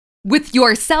With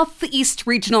your Southeast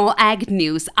Regional Ag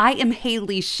News, I am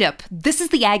Haley Ship. This is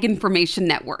the Ag Information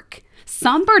Network.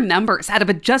 Somber numbers out of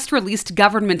a just-released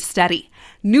government study.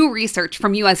 New research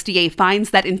from USDA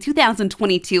finds that in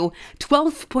 2022,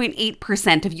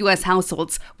 12.8% of U.S.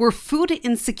 households were food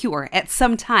insecure at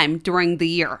some time during the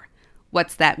year.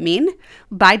 What's that mean?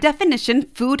 By definition,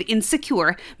 food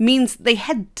insecure means they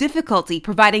had difficulty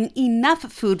providing enough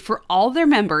food for all their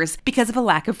members because of a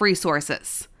lack of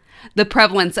resources. The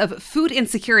prevalence of food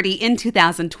insecurity in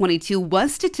 2022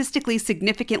 was statistically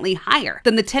significantly higher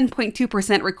than the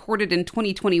 10.2% recorded in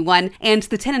 2021 and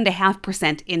the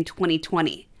 10.5% in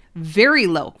 2020. Very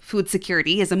low food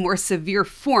security is a more severe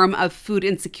form of food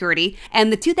insecurity, and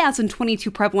the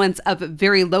 2022 prevalence of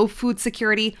very low food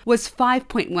security was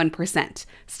 5.1%,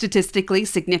 statistically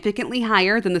significantly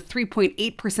higher than the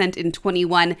 3.8% in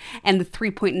 21 and the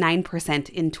 3.9%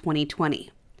 in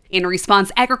 2020. In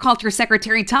response, Agriculture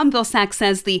Secretary Tom Vilsack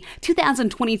says the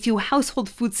 2022 Household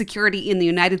Food Security in the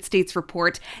United States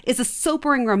report is a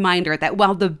sobering reminder that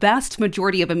while the vast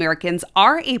majority of Americans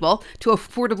are able to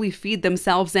affordably feed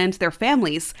themselves and their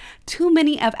families, too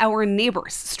many of our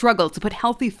neighbors struggle to put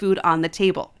healthy food on the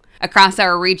table. Across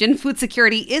our region, food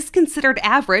security is considered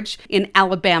average in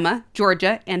Alabama,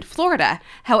 Georgia, and Florida.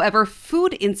 However,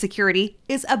 food insecurity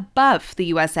is above the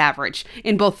U.S. average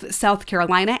in both South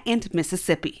Carolina and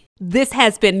Mississippi. This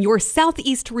has been your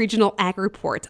Southeast Regional Ag Report.